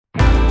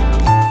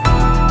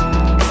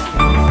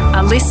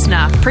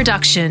listener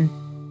production.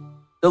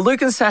 The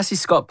Luke and Sassy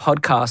Scott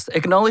podcast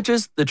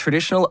acknowledges the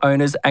traditional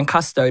owners and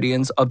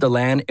custodians of the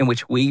land in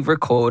which we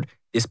record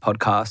this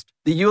podcast.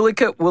 The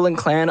Ulikat Woolen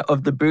clan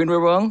of the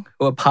Boonwurrung,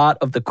 who are part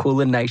of the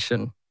Kulin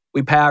Nation.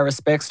 We pay our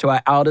respects to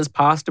our elders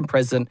past and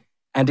present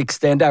and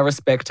extend our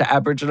respect to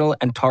Aboriginal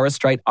and Torres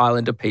Strait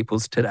Islander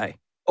peoples today.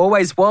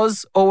 Always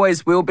was,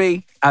 always will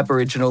be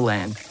Aboriginal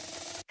land.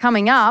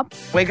 Coming up,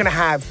 We're going to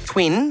have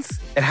twins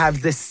that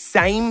have the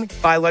same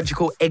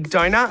biological egg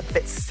donor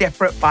but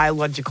separate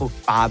biological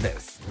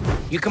fathers.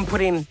 You can put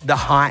in the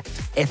height,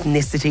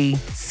 ethnicity,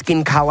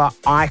 skin colour,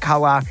 eye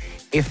colour,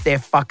 if they're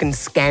fucking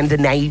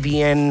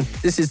Scandinavian.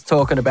 This is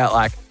talking about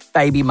like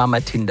baby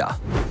mama Tinder.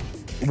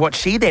 What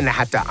she then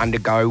had to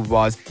undergo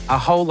was a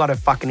whole lot of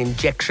fucking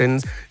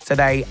injections. So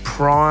they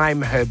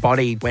prime her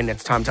body when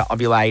it's time to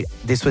ovulate.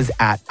 This was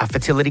at a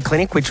fertility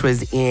clinic, which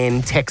was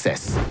in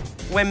Texas.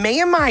 When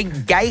me and my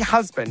gay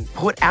husband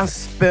put our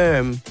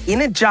sperm in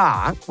a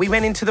jar, we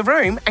went into the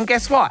room and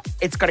guess what?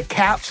 It's got a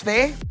couch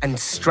there and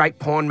straight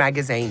porn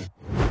magazine.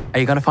 Are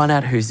you going to find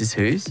out whose is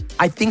whose?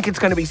 I think it's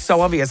going to be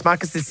so obvious.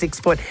 Marcus is 6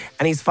 foot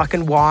and he's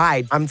fucking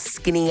wide. I'm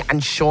skinny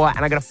and short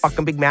and I got a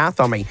fucking big mouth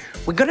on me.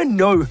 We're going to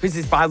know whose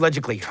is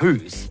biologically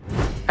whose.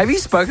 Have you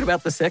spoken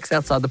about the sex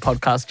outside the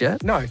podcast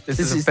yet? No, this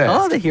is a first.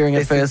 Oh, they're hearing it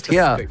This first is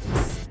the here. scoop.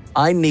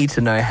 I need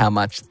to know how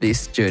much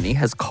this journey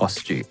has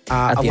cost you.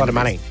 A lot of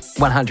money.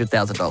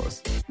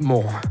 $100,000.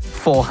 More.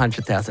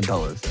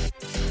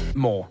 $400,000.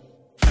 More.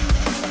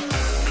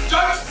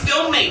 Don't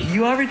film me.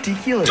 You are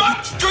ridiculous.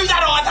 Don't do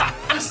that either.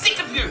 I'm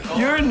sick of you.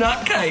 You're a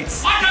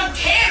nutcase. I don't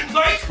care,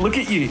 Luke. Look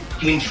at you.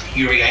 You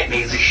infuriate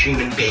me as a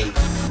human being.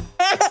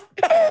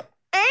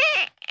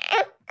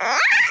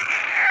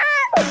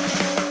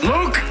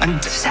 Luke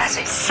and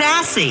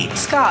Sassy.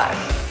 Scott.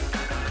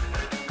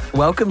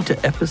 Welcome to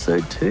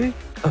episode 2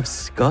 of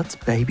Scott's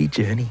Baby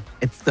Journey.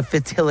 It's the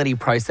fertility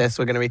process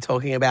we're going to be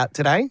talking about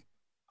today.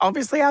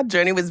 Obviously, our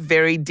journey was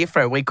very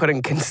different. We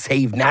couldn't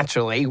conceive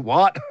naturally.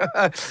 What?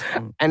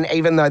 And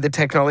even though the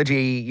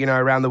technology,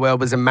 around the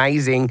world was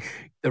amazing,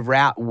 the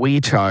route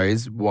we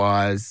chose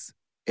was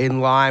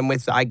in line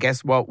with, I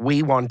guess, what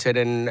we wanted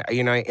and,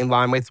 in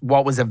line with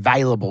what was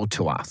available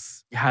to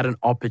us. You had an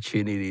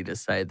opportunity to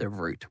say the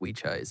route we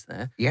chose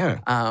there. Yeah.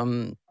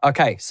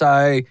 Okay,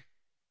 so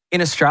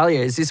in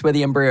Australia, is this where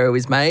the embryo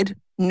is made?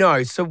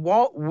 No. So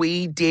what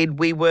we did,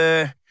 we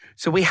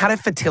had a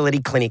fertility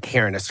clinic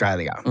here in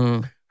Australia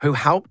who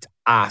helped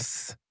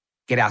us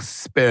get our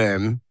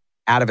sperm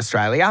out of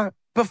Australia.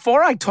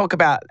 Before I talk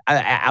about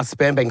our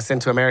sperm being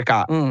sent to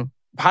America,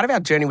 part of our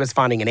journey was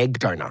finding an egg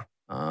donor.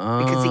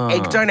 Because the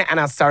egg donor and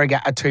our surrogate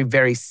are two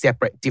very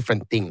separate,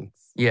 different things.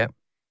 Yeah.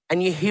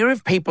 And you hear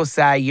of people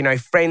say,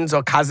 friends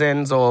or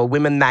cousins or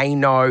women they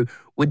know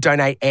would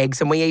donate eggs.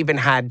 And we even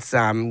had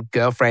some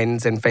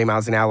girlfriends and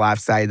females in our life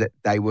say that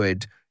they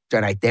would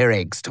donate their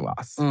eggs to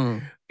us.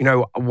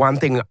 One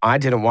thing I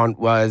didn't want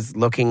was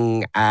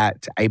looking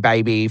at a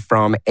baby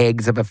from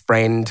eggs of a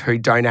friend who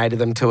donated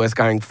them to us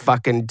going,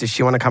 fucking, does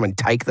she want to come and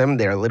take them?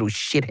 They're little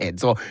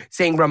shitheads. Or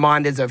seeing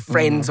reminders of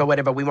friends or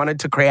whatever. We wanted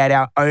to create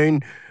our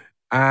own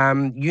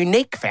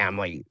unique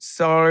family.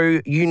 So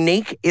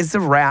unique is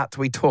the route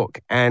we took.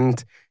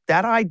 And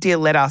that idea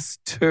led us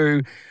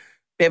to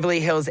Beverly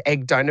Hills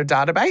Egg Donor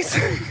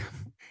Database.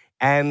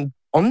 And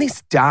on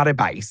this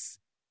database,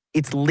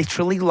 it's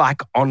literally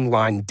like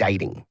online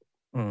dating.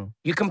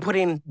 You can put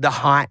in the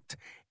height,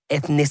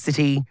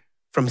 ethnicity,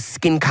 from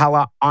skin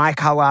colour, eye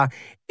colour,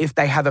 if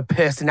they have a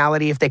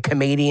personality, if they're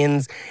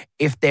comedians,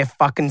 if they're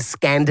fucking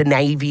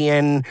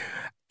Scandinavian.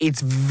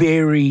 It's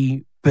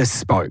very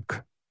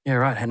bespoke. Yeah,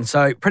 right. And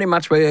so pretty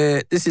much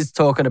this is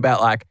talking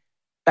about like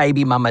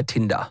baby mama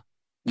Tinder.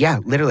 Yeah,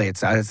 literally.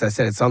 It's, as I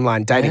said, it's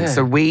online dating. Yeah.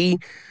 So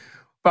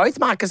both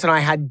Marcus and I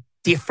had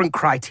different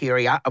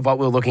criteria of what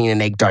we were looking in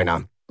an egg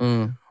donor.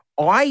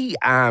 I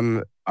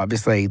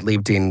obviously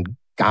lived in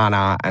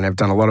Ghana and have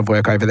done a lot of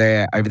work over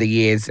there over the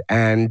years.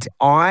 And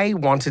I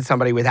wanted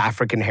somebody with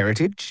African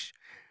heritage.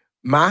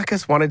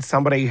 Marcus wanted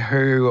somebody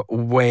who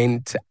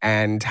went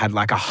and had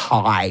like a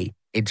high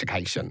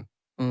education.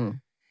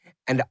 And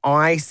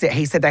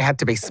he said they had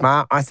to be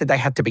smart. I said they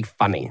had to be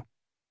funny.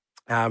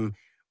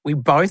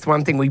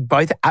 One thing we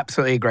both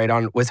absolutely agreed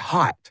on was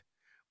height.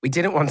 We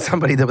didn't want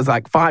somebody that was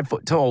like 5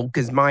 foot tall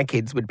because my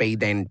kids would be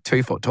then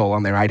 2 foot tall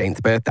on their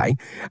 18th birthday,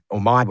 or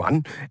my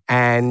one.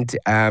 And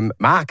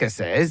Marcus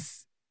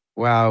says,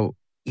 well,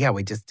 yeah,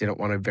 we just didn't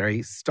want a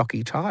very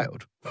stocky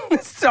child.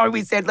 So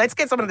we said, let's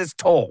get someone that's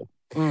tall.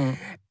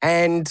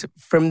 And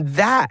from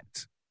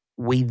that,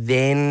 we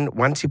then,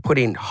 once you put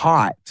in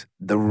height,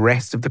 the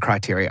rest of the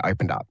criteria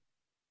opened up.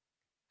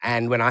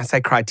 And when I say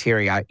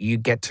criteria, you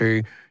get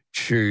to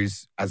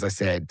choose, as I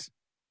said,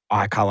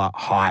 eye colour,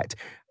 height,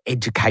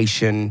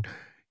 education.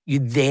 You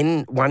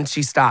then, once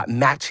you start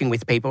matching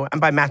with people,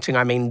 and by matching,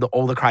 I mean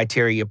all the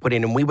criteria you put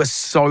in, and we were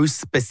so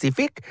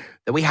specific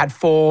that we had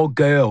 4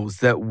 girls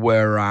that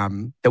were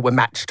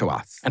matched to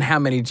us. And how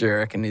many do you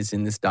reckon is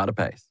in this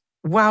database?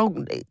 Well,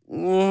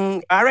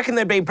 I reckon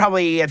there'd be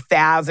probably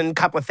 1,000,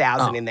 couple of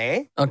thousand in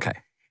there. Okay.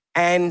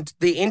 And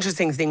the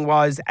interesting thing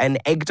was an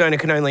egg donor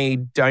can only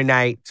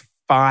donate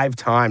 5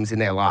 times in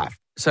their life.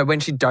 So when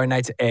she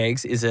donates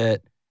eggs, is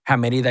it how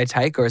many they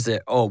take, or is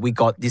it, oh, we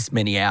got this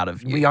many out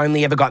of you? We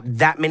only ever got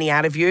that many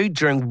out of you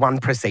during one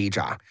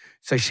procedure.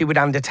 So she would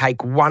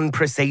undertake one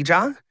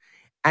procedure.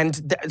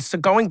 And so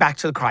going back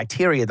to the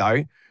criteria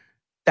though,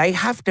 they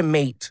have to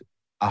meet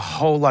a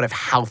whole lot of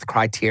health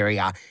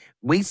criteria.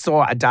 We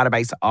saw a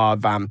database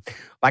of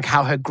like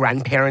how her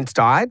grandparents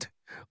died,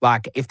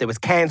 like if there was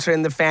cancer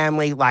in the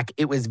family, like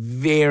it was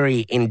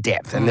very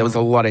in-depth and there was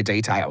a lot of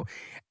detail.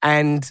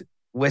 And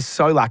we're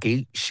so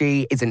lucky.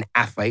 She is an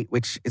athlete,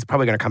 which is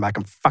probably going to come back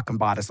and fucking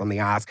bite us on the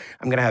ass.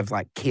 I'm going to have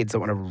like kids that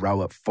want to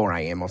row at 4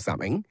 a.m. or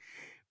something.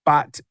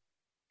 But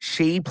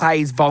she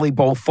plays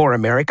volleyball for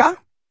America.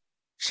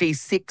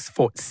 She's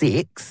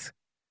 6'6".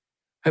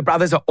 Her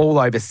brothers are all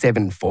over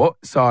 7 foot.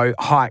 So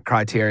height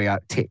criteria,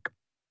 tick.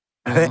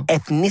 Her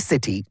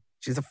ethnicity,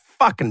 she's a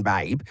fucking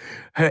babe.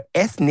 Her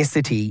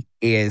ethnicity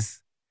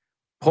is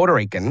Puerto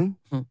Rican,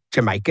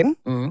 Jamaican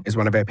is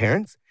one of her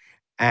parents.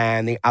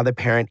 And the other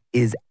parent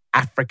is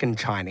African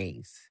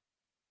Chinese.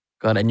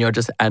 God, and you're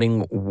just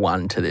adding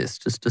one to this,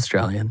 just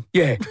Australian.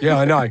 Yeah,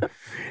 I know.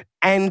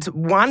 And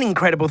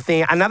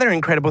another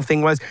incredible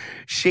thing was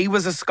she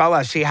was a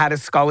scholar. She had a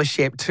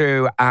scholarship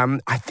to,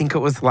 I think it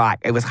was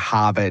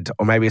Harvard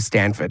or maybe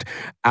Stanford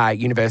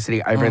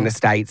University over in the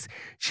States.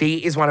 She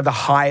is one of the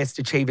highest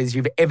achievers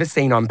you've ever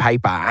seen on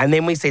paper. And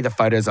then we see the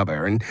photos of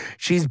her and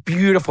she's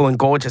beautiful and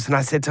gorgeous. And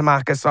I said to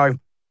Marcus, so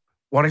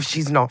what if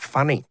she's not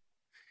funny?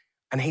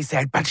 And he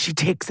said, but she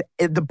ticks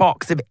the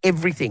box of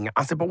everything.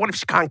 I said, but what if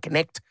she can't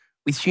connect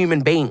with human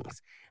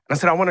beings? And I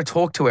said, I want to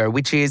talk to her,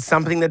 which is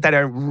something that they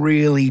don't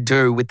really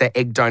do with the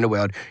egg donor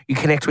world. You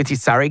connect with your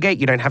surrogate,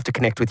 you don't have to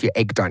connect with your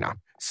egg donor.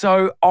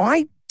 So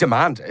I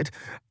demanded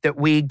that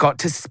we got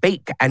to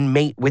speak and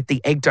meet with the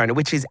egg donor,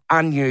 which is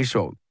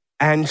unusual.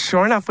 And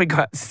sure enough, we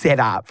got set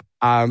up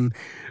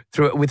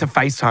with a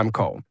FaceTime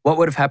call. What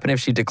would have happened if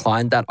she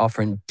declined that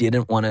offer and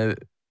didn't want to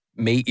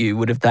meet you?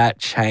 Would have that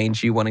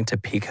changed you wanting to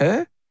pick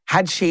her?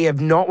 Had she have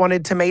not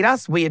wanted to meet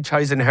us, we had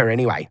chosen her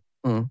anyway.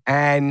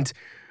 And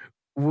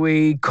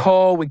we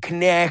call, we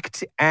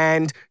connect,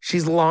 and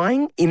she's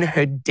lying in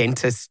her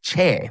dentist's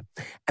chair.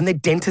 And the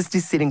dentist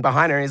is sitting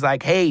behind her and he's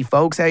like, hey,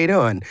 folks, how you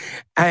doing?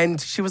 And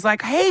she was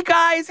like, hey,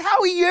 guys, how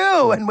are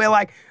you? And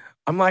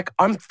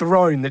I'm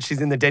thrown that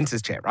she's in the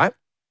dentist's chair, right?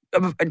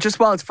 Just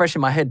while it's fresh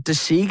in my head,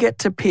 does she get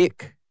to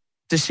pick?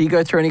 Does she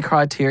go through any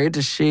criteria?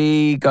 Does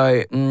she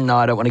go, no,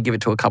 I don't want to give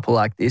it to a couple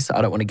like this.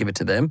 I don't want to give it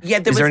to them.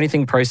 Yeah, Is there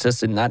anything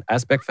processed in that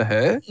aspect for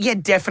her? Yeah,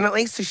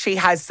 definitely. So she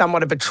has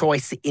somewhat of a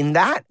choice in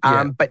that,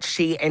 but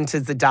she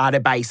enters the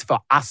database for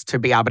us to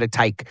be able to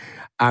take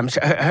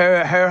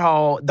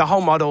the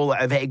whole model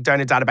of egg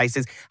donor database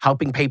is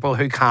helping people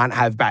who can't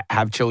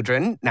have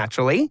children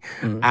naturally,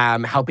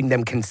 helping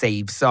them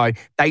conceive. So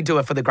they do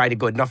it for the greater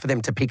good, not for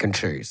them to pick and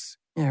choose.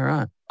 Yeah,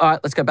 right. All right,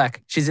 let's go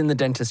back. She's in the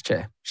dentist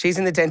chair. She's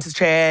in the dentist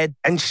chair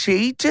and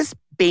she just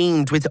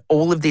beamed with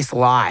all of this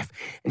life.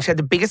 And she had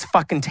the biggest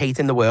fucking teeth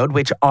in the world,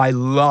 which I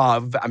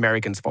love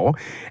Americans for.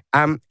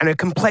 And her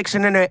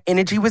complexion and her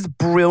energy was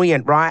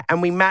brilliant, right?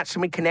 And we matched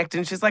and we connected.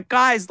 And she's like,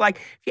 guys, like,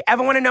 if you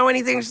ever want to know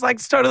anything, she's like,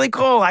 it's totally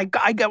cool. I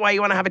get why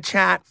you want to have a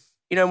chat.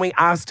 You know, and we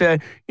asked her,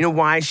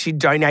 why is she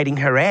donating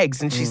her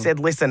eggs? And she said,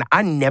 listen,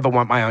 I never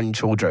want my own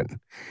children.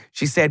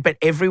 She said, but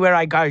everywhere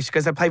I go, she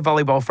goes, I play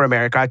volleyball for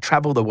America. I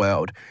travel the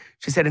world.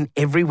 She said, and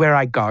everywhere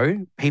I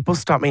go, people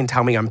stop me and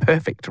tell me I'm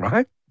perfect,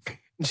 right?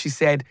 And she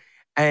said,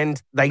 and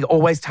they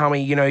always tell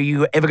me,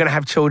 you ever going to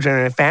have children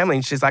and a family?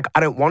 And she's like, I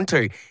don't want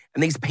to.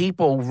 And these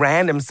people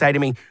random say to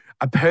me,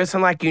 a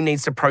person like you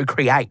needs to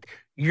procreate.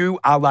 You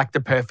are like the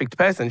perfect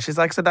person. She's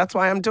like, so that's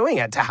why I'm doing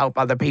it, to help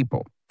other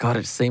people. God,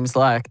 it seems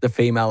like the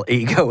female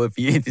ego of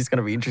youth is going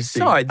to be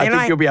interesting. So I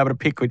think you'll be able to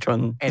pick which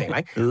one.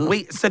 Anyway,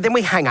 so then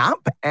we hang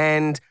up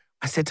and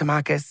I said to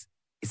Marcus,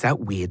 is that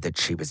weird that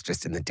she was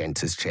just in the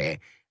dentist chair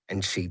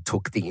and she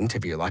took the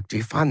interview? Like, do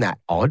you find that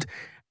odd?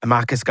 And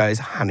Marcus goes,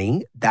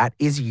 honey, that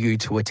is you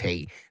to a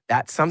T.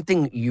 That's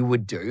something you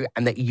would do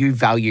and that you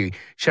value.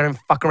 She don't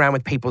fuck around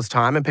with people's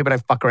time and people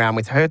don't fuck around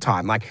with her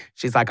time. Like,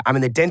 she's like, I'm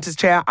in the dentist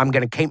chair. I'm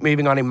going to keep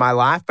moving on in my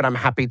life, but I'm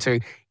happy to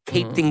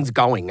keep things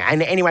going.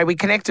 And anyway, we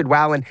connected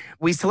well and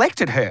we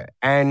selected her.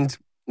 And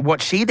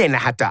what she then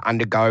had to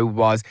undergo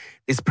was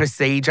this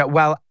procedure,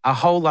 a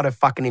whole lot of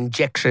fucking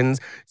injections.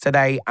 So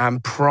they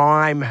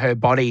prime her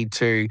body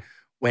to,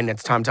 when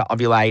it's time to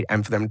ovulate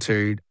and for them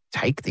to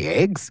take the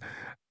eggs,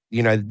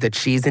 that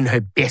she's in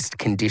her best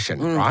condition,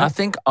 right? I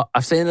think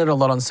I've seen it a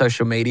lot on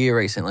social media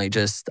recently,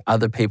 just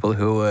other people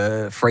who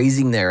are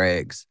freezing their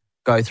eggs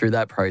go through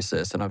that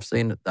process, and I've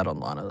seen that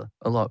online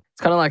a lot.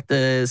 It's kind of like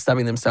the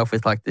stabbing themselves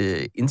with like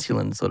the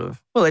insulin sort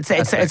of. Well, it's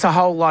a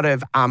whole lot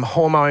of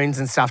hormones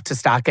and stuff to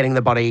start getting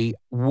the body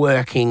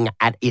working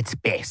at its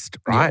best,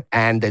 right?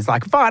 Yeah. And there's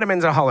like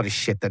vitamins, a whole lot of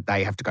shit that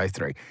they have to go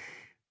through.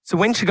 So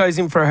when she goes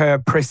in for her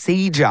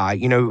procedure,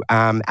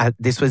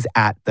 this was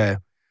at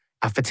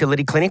a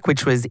fertility clinic,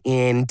 which was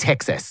in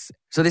Texas.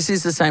 So this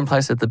is the same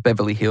place at the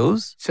Beverly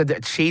Hills? So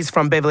that she's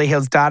from Beverly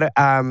Hills donor.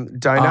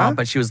 Oh,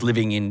 but she was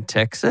living in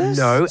Texas?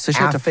 No, so she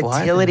our had to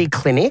fly fertility there.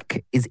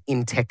 clinic is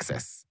in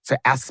Texas. So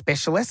our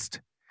specialist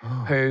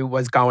who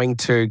was going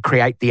to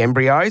create the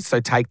embryos,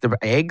 so take the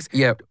eggs,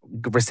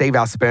 receive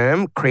our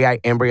sperm, create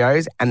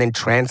embryos, and then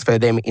transfer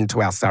them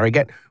into our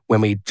surrogate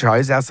when we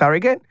chose our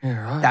surrogate. Yeah,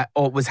 right. That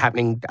all was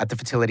happening at the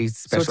fertility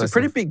specialist. So it's a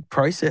pretty big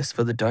process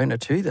for the donor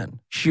too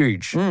then.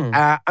 Huge.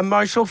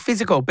 Emotional,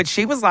 physical. But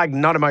she was like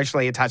not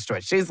emotionally attached to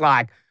it. She's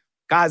like,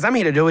 guys, I'm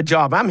here to do a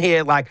job. I'm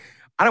here like,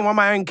 I don't want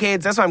my own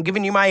kids. That's why I'm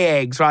giving you my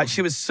eggs, right?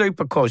 She was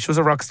super cool. She was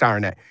a rock star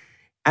in it.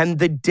 And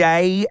the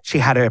day she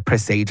had her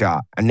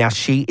procedure, and now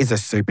she is a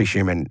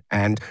superhuman,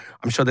 and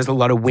I'm sure there's a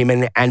lot of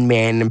women and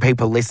men and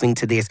people listening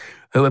to this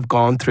who have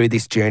gone through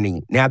this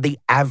journey. Now, the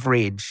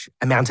average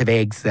amount of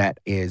eggs that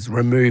is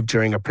removed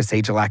during a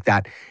procedure like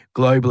that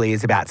globally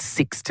is about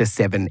 6 to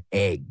 7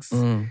 eggs.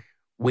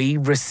 We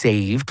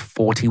received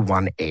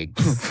 41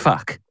 eggs.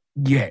 Fuck.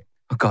 Yeah.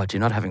 Oh, God, you're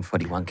not having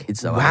 41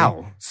 kids though, are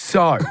Wow.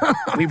 So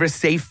we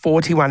received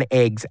 41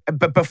 eggs.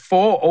 But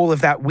before all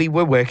of that, we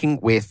were working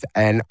with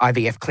an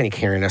IVF clinic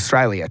here in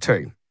Australia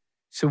too.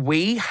 So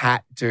we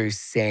had to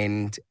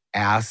send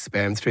our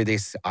sperm through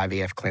this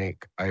IVF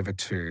clinic over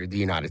to the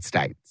United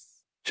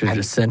States. Should have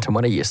just sent him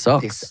one of your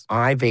socks. This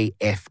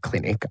IVF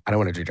clinic, I don't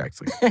want to do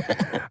jokes.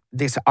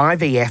 This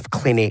IVF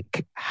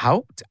clinic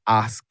helped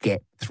us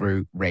get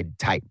through red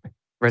tape.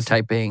 Red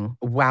tape being?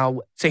 Well,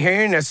 so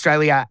here in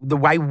Australia, the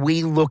way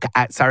we look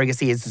at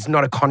surrogacy is it's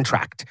not a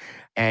contract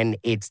and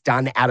it's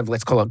done out of,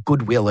 let's call it,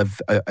 goodwill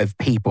of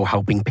people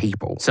helping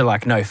people. So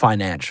like no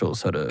financial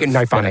sort of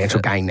No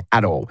financial benefit. gain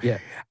at all. Yeah.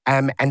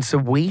 And so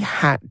we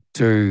had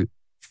to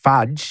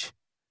fudge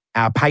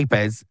our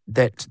papers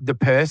that the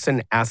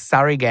person, our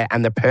surrogate,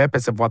 and the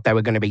purpose of what they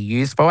were going to be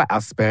used for,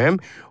 our sperm,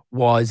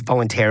 was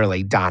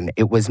voluntarily done.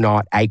 It was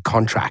not a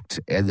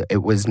contract.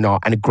 It was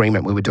not an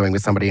agreement we were doing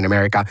with somebody in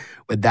America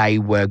where they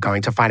were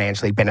going to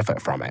financially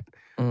benefit from it.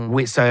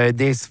 So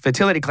this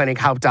fertility clinic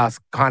helped us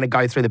kind of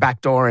go through the back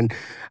door and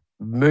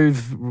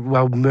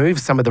move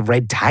some of the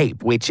red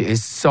tape, which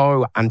is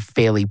so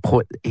unfairly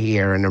put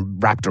here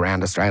and wrapped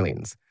around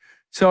Australians.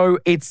 So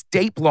it's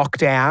deep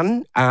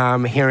lockdown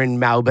here in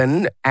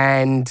Melbourne,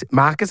 and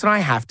Marcus and I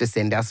have to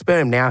send our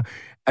sperm. Now,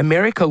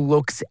 America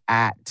looks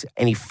at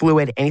any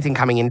fluid, anything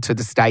coming into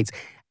the States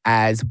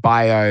as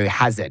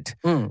biohazard.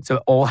 So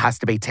it all has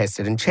to be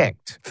tested and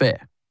checked.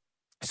 Fair.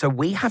 So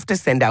we have to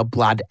send our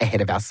blood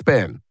ahead of our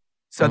sperm.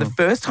 So the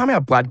first time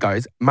our blood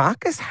goes,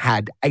 Marcus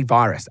had a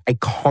virus, a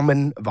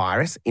common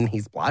virus in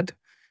his blood,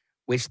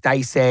 which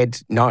they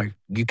said, no,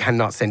 you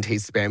cannot send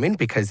his sperm in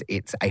because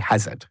it's a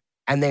hazard.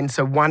 And then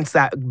so once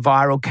that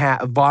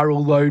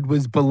viral load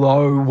was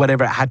below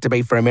whatever it had to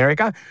be for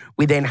America,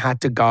 we then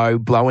had to go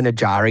blow in a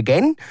jar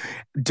again,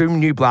 do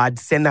new blood,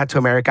 send that to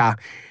America.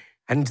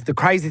 And the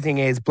crazy thing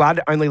is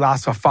blood only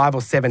lasts for 5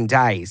 or 7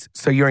 days.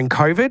 So you're in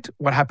COVID.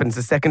 What happens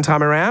the second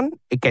time around?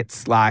 It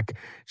gets like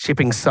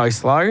shipping so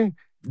slow.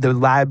 The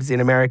labs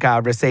in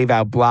America receive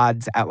our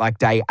bloods at like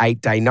day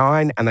 8, day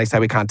 9, and they say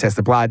we can't test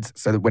the bloods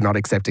so that we're not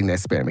accepting their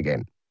sperm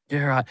again.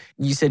 Yeah, right.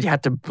 You said you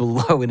had to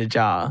blow in a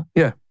jar.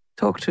 Yeah.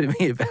 Talk to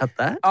me about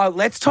that.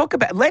 Let's talk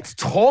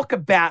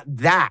about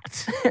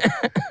that.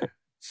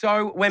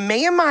 So when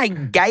me and my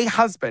gay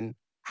husband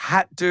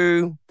had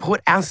to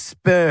put our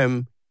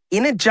sperm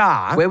in a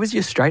jar. Where was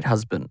your straight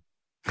husband?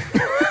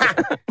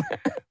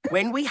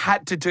 When we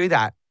had to do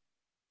that,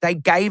 they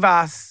gave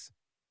us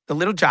the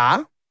little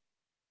jar.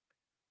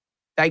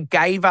 They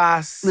gave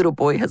us... Little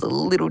boy has a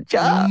little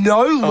jar.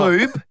 No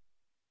lube.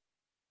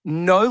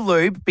 No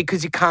lube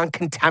because you can't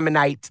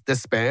contaminate the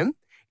sperm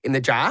in the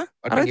jar.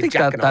 I don't think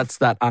that's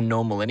that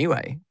unnormal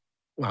anyway.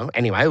 Well,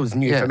 anyway, it was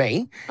new for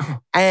me.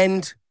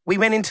 And we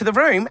went into the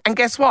room and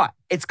guess what?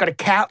 It's got a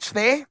couch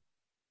there,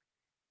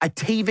 a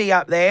TV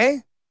up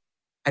there,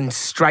 and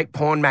straight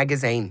porn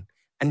magazine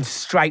and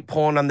straight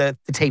porn on the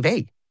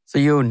TV. So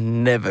you're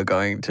never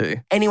going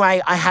to.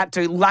 Anyway,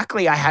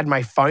 luckily I had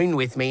my phone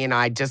with me and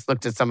I just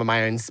looked at some of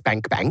my own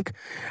spank bank.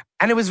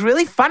 And it was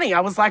really funny. I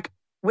was like,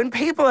 when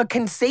people are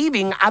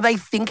conceiving, are they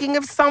thinking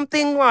of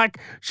something? Like,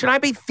 should I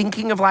be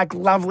thinking of like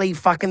lovely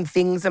fucking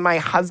things in my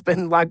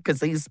husband, like, because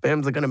these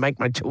sperms are going to make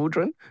my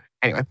children?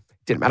 Anyway,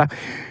 didn't matter.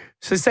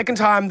 So second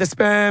time, the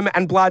sperm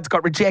and bloods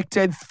got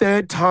rejected.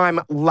 Third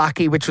time,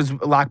 lucky, which was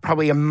like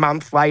probably a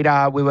month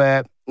later, we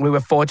were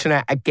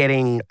fortunate at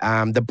getting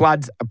the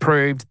bloods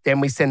approved. Then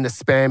we send the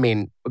sperm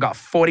in. We got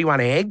 41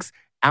 eggs.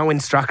 Our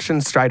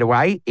instruction straight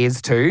away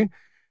is to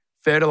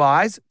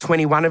fertilize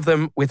 21 of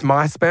them with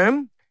my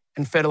sperm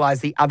and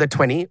fertilize the other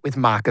 20 with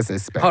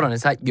Marcus's sperm. Hold on,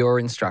 is that your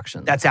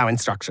instruction? That's our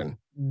instruction.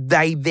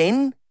 They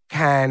then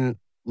can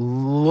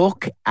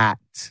look at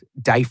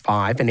day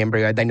 5, an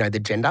embryo, they know the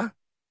gender.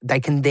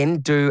 They can then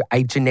do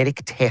a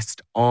genetic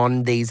test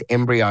on these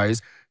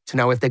embryos to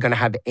know if they're going to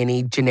have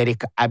any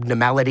genetic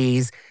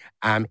abnormalities,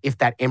 if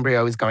that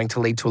embryo is going to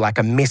lead to like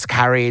a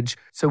miscarriage.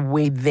 So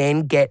we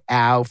then get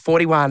our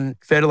 41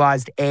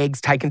 fertilized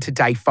eggs taken to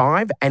day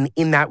 5, and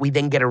in that we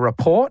then get a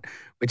report,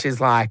 which is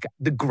like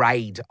the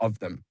grade of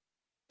them.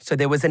 So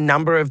there was a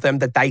number of them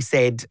that they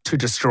said to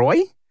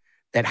destroy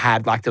that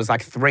had there was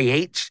 3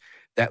 each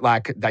that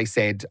they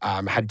said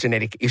had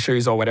genetic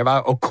issues or whatever,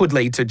 or could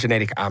lead to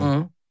genetic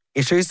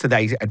issues. So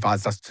they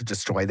advised us to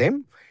destroy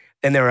them.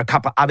 Then there were a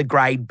couple other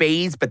grade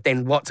Bs, but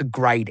then lots of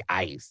grade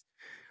As.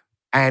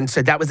 And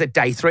so that was at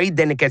day 3.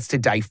 Then it gets to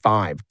day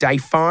 5. Day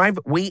 5,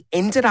 we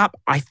ended up,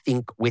 I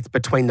think, with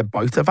between the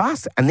both of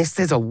us, and this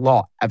says a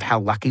lot of how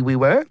lucky we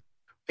were.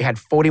 We had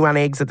 41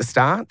 eggs at the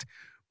start.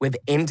 We've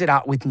ended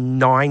up with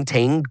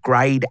 19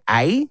 grade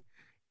A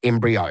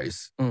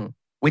embryos,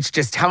 which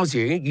just tells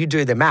you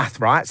do the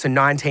math, right? So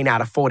 19 out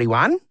of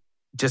 41,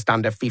 just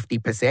under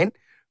 50%.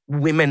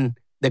 Women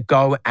that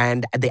go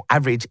and the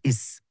average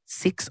is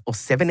 6 or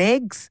 7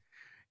 eggs.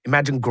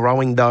 Imagine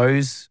growing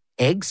those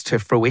eggs to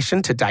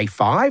fruition to day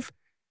 5.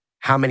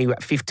 How many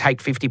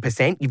take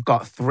 50%? You've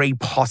got 3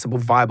 possible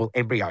viable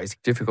embryos.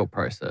 Difficult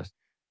process.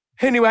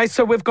 Anyway,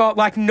 so we've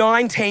got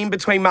 19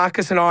 between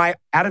Marcus and I.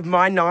 Out of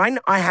my 9,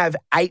 I have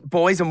 8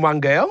 boys and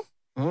 1 girl.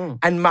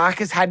 And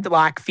Marcus had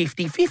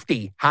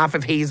 50-50. Half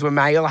of his were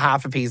male,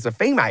 half of his were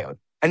female.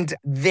 And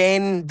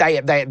then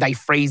they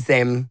freeze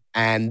them,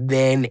 and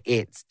then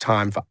it's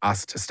time for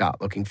us to start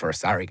looking for a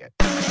surrogate.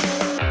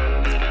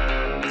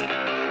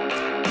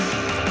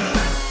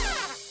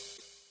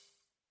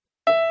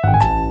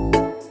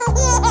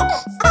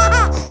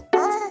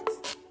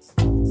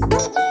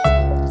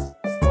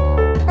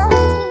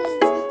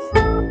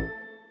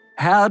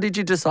 How did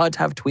you decide to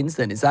have twins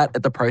then? Is that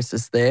at the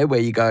process there where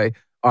you go,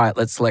 all right,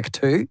 let's select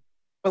 2?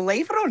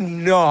 Believe it or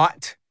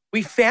not,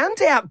 we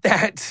found out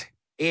that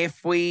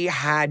if we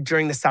had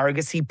during the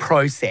surrogacy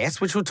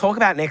process, which we'll talk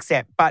about next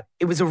step, but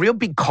it was a real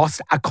big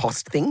cost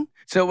thing.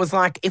 So it was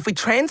if we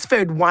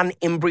transferred 1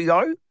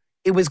 embryo,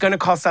 it was going to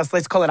cost us,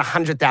 let's call it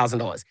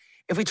 $100,000.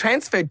 If we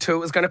transferred 2, it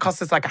was going to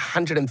cost us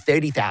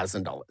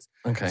 $130,000.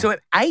 Okay. So it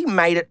A,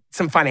 made it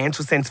some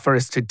financial sense for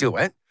us to do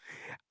it.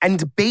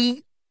 And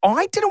B,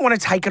 I didn't want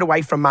to take it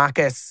away from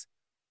Marcus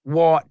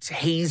what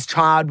his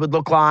child would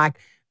look like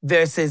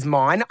versus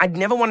mine. I'd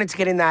never wanted to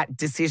get in that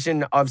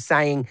decision of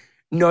saying,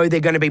 no, they're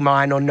going to be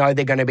mine or no,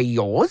 they're going to be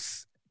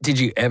yours. Did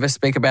you ever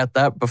speak about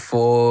that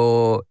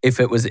before, if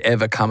it was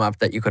ever come up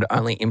that you could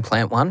only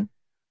implant 1?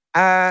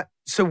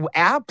 So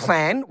our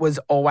plan was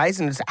always,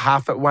 and it's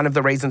one of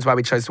the reasons why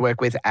we chose to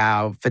work with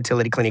our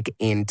fertility clinic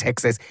in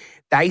Texas,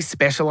 they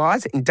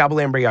specialize in double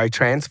embryo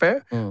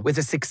transfer with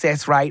a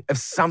success rate of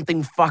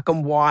something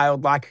fucking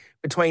wild,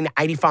 between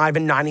 85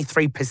 and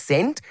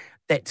 93%,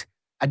 that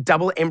a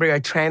double embryo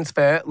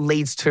transfer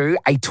leads to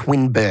a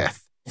twin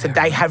birth. So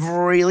they have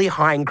really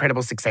high,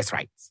 incredible success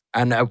rates.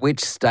 And at which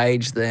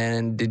stage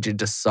then did you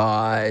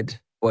decide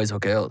boys or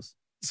girls?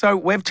 So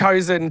we've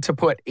chosen to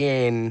put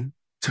in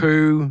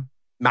 2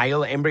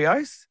 male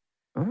embryos.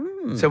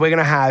 So we're going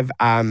to have,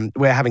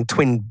 we're having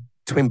twin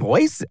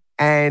boys,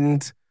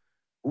 and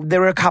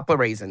there are a couple of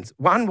reasons.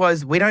 One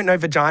was we don't know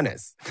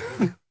vaginas.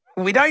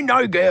 We don't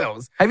know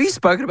girls. Have you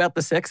spoken about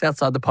the sex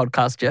outside the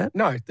podcast yet?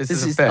 No, this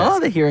is the first. Oh,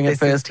 they're hearing it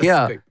first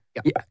here.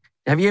 Yep. Yeah.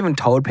 Have you even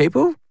told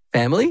people?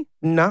 Family?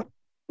 No.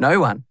 No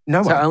one? No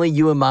one. So only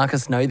you and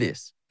Marcus know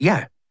this?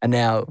 Yeah. And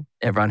now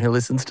everyone who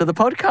listens to the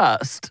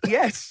podcast.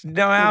 Yes.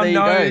 No one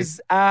knows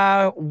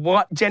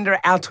what gender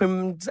our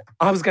twins,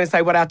 I was going to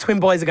say what our twin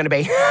boys are going to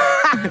be.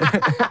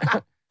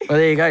 Well,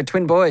 there you go.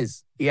 Twin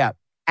boys. Yeah.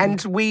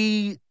 And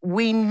we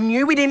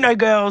knew we didn't know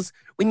girls.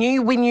 We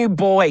knew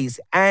boys.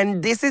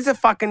 And this is a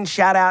fucking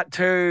shout out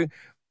to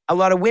a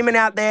lot of women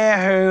out there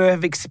who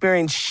have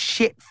experienced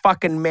shit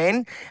fucking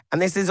men.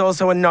 And this is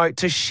also a note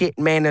to shit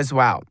men as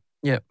well.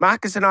 Yeah.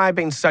 Marcus and I have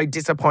been so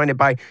disappointed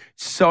by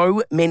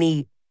so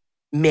many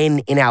men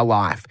in our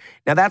life.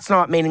 Now, that's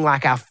not meaning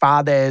our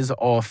fathers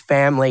or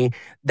family.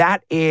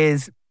 That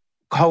is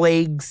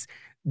colleagues.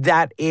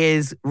 That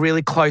is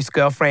really close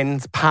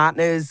girlfriends,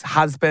 partners,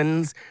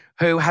 husbands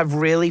who have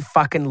really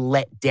fucking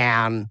let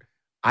down,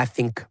 I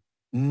think,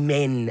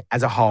 men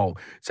as a whole.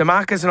 So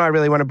Marcus and I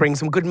really want to bring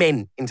some good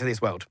men into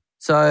this world.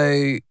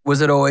 So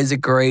was it always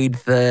agreed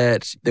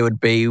that there would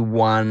be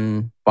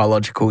 1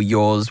 biological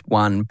yours,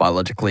 1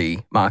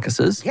 biologically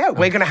Marcus's? Yeah,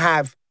 we're going to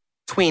have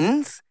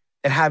twins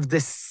that have the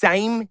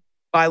same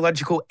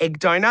biological egg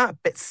donor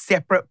but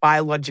separate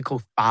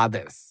biological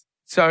fathers.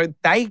 So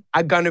they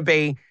are going to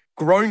be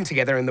grown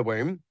together in the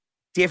womb,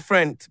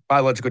 different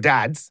biological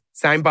dads,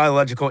 same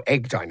biological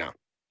egg donor,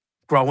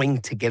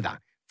 growing together.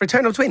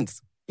 Fraternal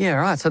twins. Yeah,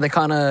 right. So they're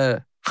kind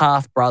of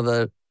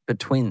half-brother but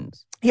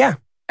twins. Yeah.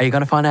 Are you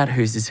going to find out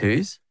whose is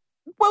whose?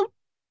 Well,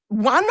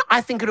 1,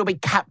 I think it'll be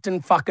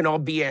Captain fucking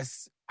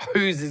obvious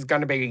whose is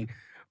going to be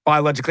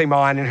biologically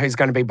mine and who's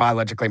going to be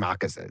biologically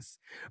Marcus's.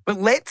 But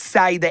let's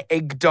say the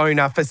egg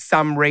donor for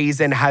some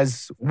reason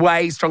has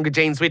way stronger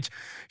genes, which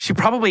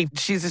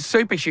she's a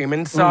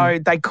superhuman, so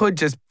they could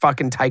just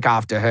fucking take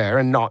after her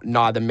and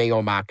neither me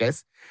or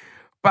Marcus.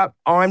 But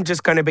I'm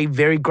just going to be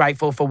very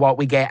grateful for what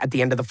we get at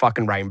the end of the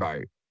fucking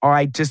rainbow.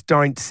 I just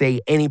don't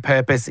see any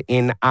purpose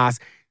in us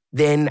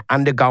then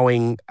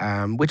undergoing,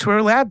 which we're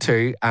allowed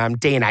to,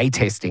 DNA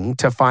testing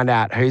to find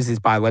out whose is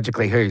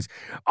biologically whose.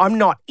 I'm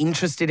not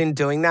interested in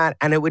doing that.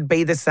 And it would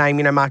be the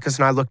same, Marcus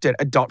and I looked at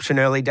adoption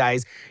early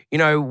days.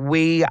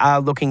 We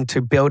are looking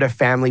to build a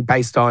family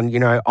based on,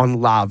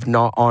 on love,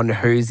 not on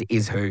whose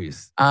is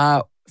whose.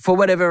 For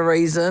whatever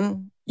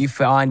reason, you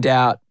find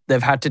out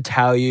they've had to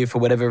tell you for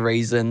whatever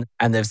reason,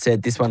 and they've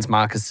said this one's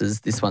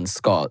Marcus's, this one's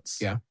Scott's.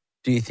 Yeah.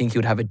 Do you think you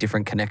would have a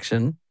different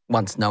connection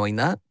once knowing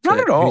that? Not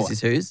at all. Whose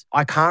is whose?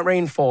 I can't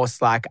reinforce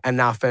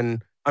enough,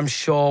 and I'm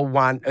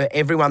sure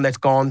everyone that's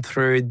gone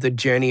through the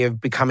journey of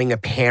becoming a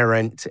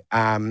parent,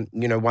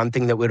 one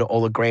thing that we'd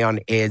all agree on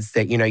is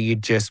that, you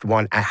just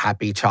want a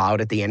happy child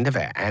at the end of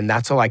it. And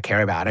that's all I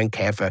care about. I don't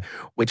care for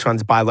which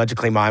one's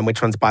biologically mine,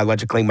 which one's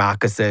biologically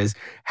Marcus's,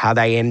 how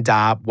they end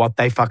up, what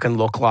they fucking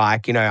look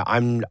like.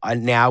 I'm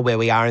now where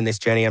we are in this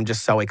journey, I'm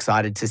just so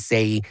excited to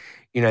see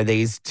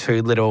these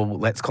two little,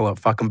 let's call it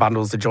fucking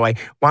bundles of joy.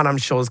 One I'm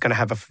sure is going to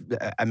have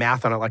a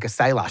mouth on it like a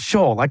sailor.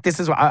 Sure, this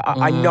is what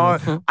I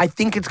know. I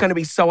think it's going to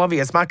be so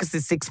obvious. Marcus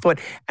is 6 foot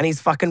and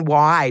he's fucking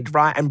wide,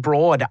 right, and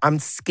broad. I'm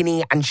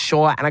skinny and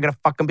short and I got a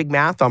fucking big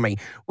mouth on me.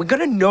 We're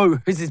going to know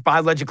whose is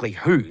biologically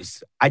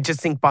whose. I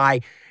just think by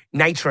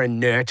nature and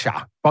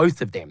nurture,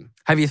 both of them.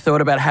 Have you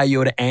thought about how you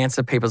would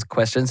answer people's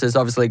questions? There's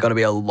obviously got to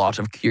be a lot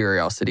of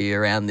curiosity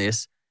around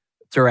this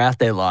throughout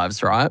their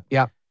lives, right?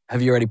 Yep.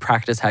 Have you already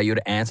practiced how you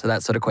would answer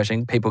that sort of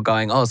question? People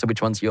going, so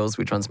which one's yours,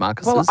 which one's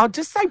Marcus's? Well, I'll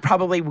just say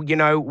probably,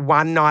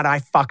 one night I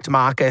fucked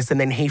Marcus and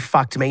then he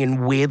fucked me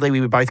and weirdly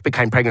we both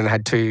became pregnant and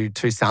had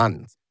two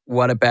sons.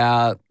 What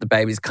about the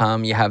babies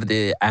come, you have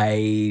the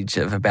age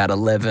of about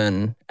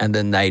 11 and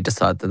then they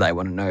decide that they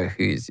want to know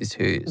whose is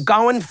whose?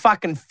 Go and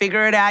fucking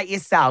figure it out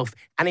yourself.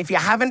 And if you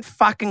haven't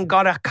fucking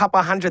got a couple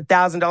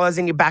 $100,000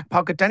 in your back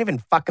pocket, don't even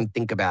fucking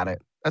think about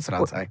it. That's what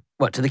I'd say.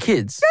 What, to the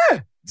kids? Yeah.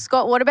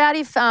 Scott, what about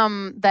if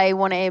they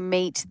want to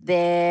meet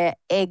their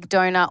egg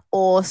donor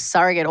or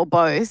surrogate or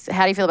both?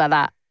 How do you feel about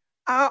that?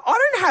 I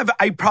don't have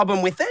a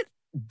problem with it.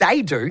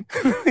 They do.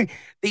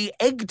 The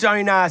egg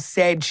donor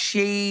said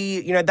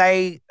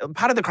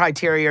part of the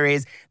criteria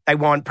is they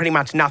want pretty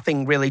much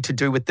nothing really to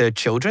do with the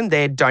children.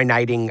 They're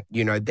donating,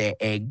 their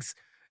eggs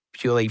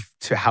purely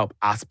to help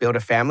us build a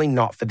family,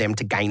 not for them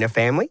to gain a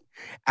family.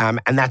 And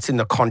that's in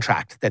the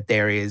contract, that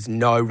there is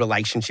no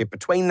relationship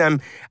between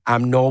them,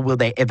 nor will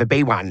there ever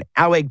be one.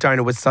 Our egg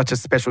donor was such a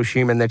special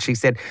human that she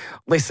said,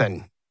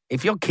 listen,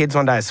 if your kids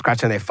one day are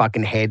scratching their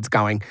fucking heads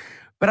going,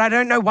 but I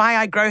don't know why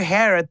I grow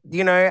hair at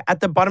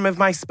the bottom of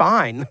my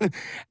spine.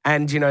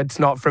 And, it's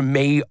not from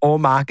me or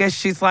Marcus.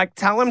 She's like,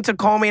 tell him to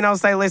call me and I'll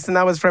say, listen,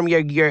 that was from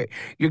your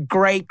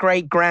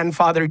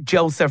great-great-grandfather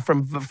Joseph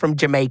from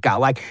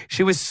Jamaica.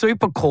 She was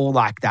super cool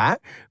like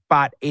that.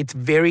 But it's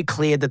very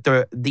clear that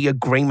the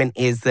agreement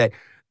is that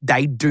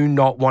they do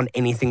not want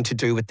anything to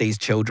do with these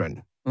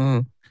children.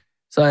 Mm.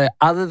 So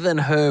other than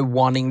her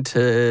wanting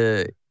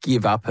to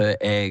give up her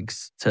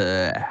eggs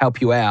to help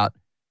you out,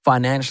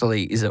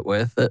 financially, is it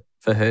worth it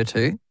for her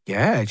too?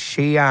 Yeah,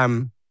 she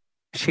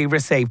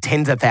received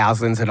tens of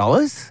thousands of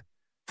dollars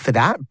for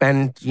that.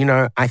 And,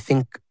 I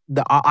think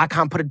I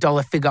can't put a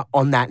dollar figure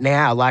on that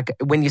now.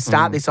 When you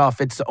start this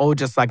off, it's all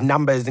just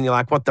numbers and you're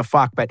like, what the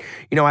fuck? But,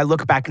 I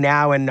look back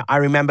now and I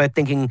remember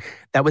thinking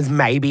that was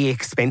maybe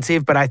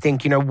expensive. But I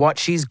think, what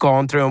she's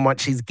gone through and what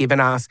she's given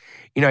us,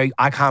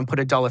 I can't put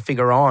a dollar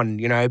figure on,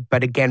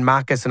 But again,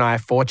 Marcus and I are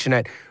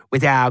fortunate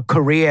with our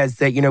careers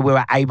that, we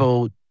were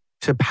able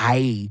to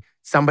pay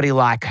somebody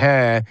like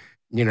her,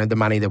 the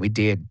money that we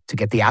did to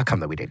get the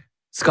outcome that we did.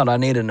 Scott, I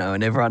need to know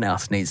and everyone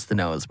else needs to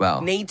know as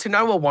well. Need to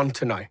know or want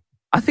to know?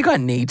 I think I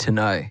need to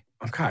know.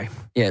 Okay.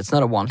 Yeah, it's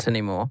not a want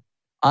anymore.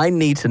 I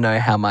need to know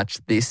how much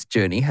this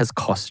journey has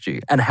cost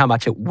you and how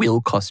much it will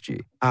cost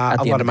you. A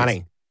lot of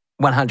money.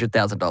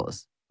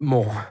 $100,000.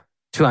 More.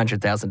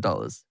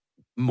 $200,000.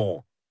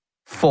 More.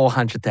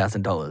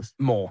 $400,000.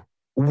 More.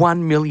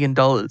 $1 million.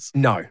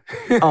 No.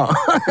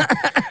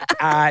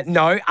 Oh.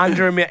 No,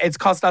 under $1 million. It's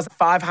cost us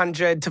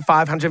 $500,000 to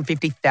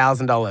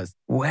 $550,000.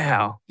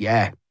 Wow.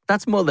 Yeah.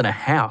 That's more than a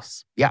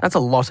house. Yeah. That's a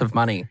lot of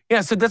money.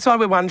 Yeah, so that's why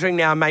we're wondering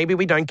now, maybe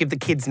we don't give the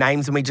kids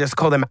names and we just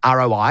call them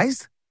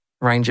ROIs.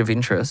 Range of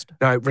interest.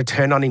 No,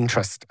 return on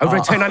interest.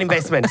 Return on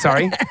investment,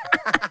 sorry.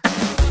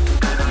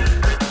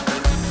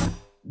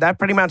 That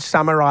pretty much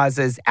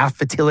summarizes our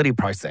fertility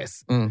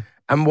process. Mm.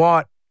 And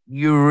what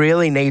you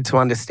really need to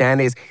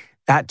understand is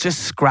that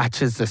just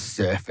scratches the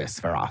surface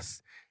for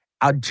us.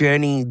 Our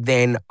journey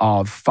then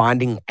of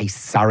finding a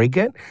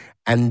surrogate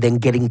and then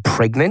getting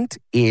pregnant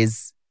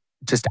is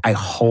just a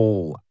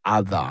whole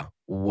other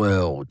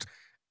world.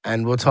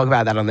 And we'll talk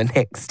about that on the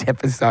next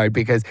episode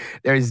because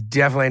there is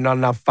definitely not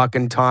enough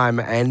fucking time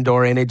and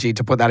or energy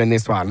to put that in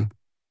this one.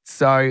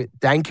 So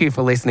thank you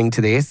for listening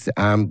to this.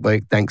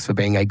 Luke, thanks for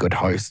being a good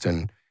host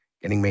and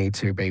getting me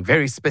to be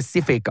very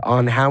specific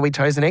on how we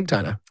chose an egg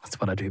donor. That's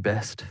what I do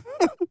best.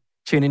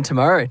 Tune in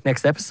tomorrow,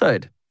 next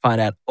episode.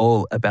 Find out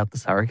all about the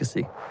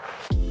surrogacy.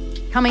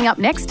 Coming up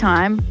next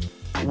time,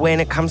 when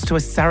it comes to a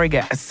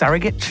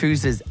surrogate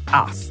chooses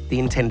us, the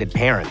intended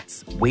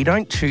parents. We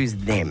don't choose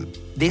them.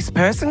 This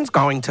person's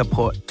going to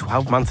put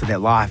 12 months of their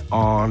life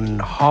on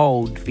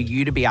hold for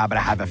you to be able to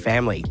have a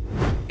family.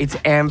 It's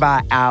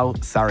Amber, our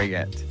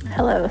surrogate.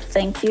 Hello,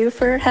 thank you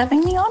for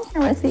having me on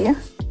here with you.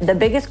 The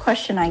biggest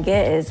question I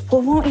get is,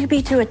 well, won't you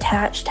be too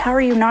attached? How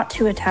are you not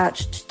too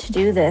attached to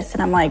do this?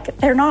 And I'm like,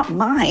 they're not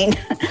mine.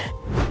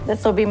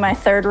 This will be my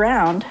third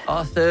round.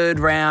 Oh, third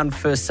round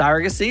for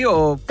surrogacy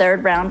or?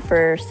 Third round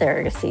for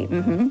surrogacy,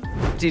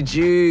 Did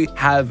you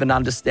have an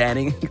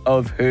understanding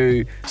of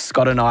who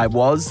Scott and I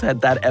was?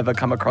 Had that ever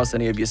come across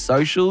any of your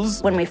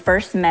socials? When we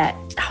first met,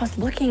 I was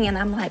looking and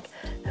I'm like,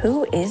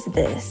 who is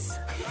this?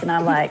 And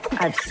I'm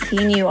like, I've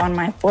seen you on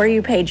my For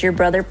You page. Your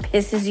brother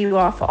pisses you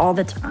off all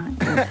the time.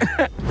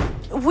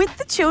 With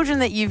the children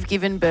that you've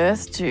given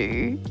birth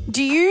to,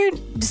 do you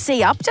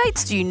see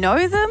updates? Do you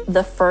know them?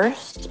 The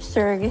first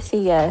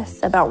surrogacy, yes,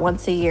 about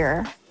once a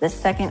year. The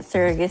second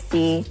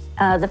surrogacy,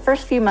 the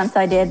first few months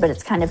I did, but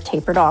it's kind of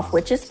tapered off,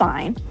 which is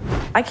fine.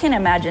 I can't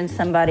imagine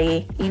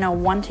somebody,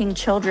 wanting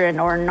children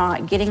or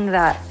not getting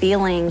that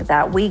feeling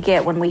that we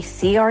get when we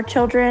see our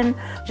children.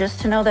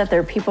 Just to know that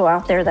there are people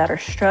out there that are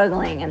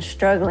struggling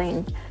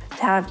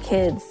to have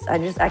kids.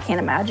 I can't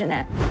imagine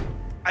it.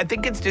 I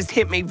think it's just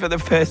hit me for the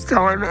first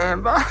time,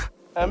 Amber.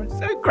 I'm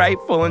so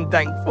grateful and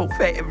thankful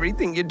for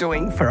everything you're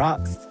doing for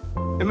us.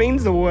 It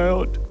means the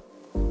world.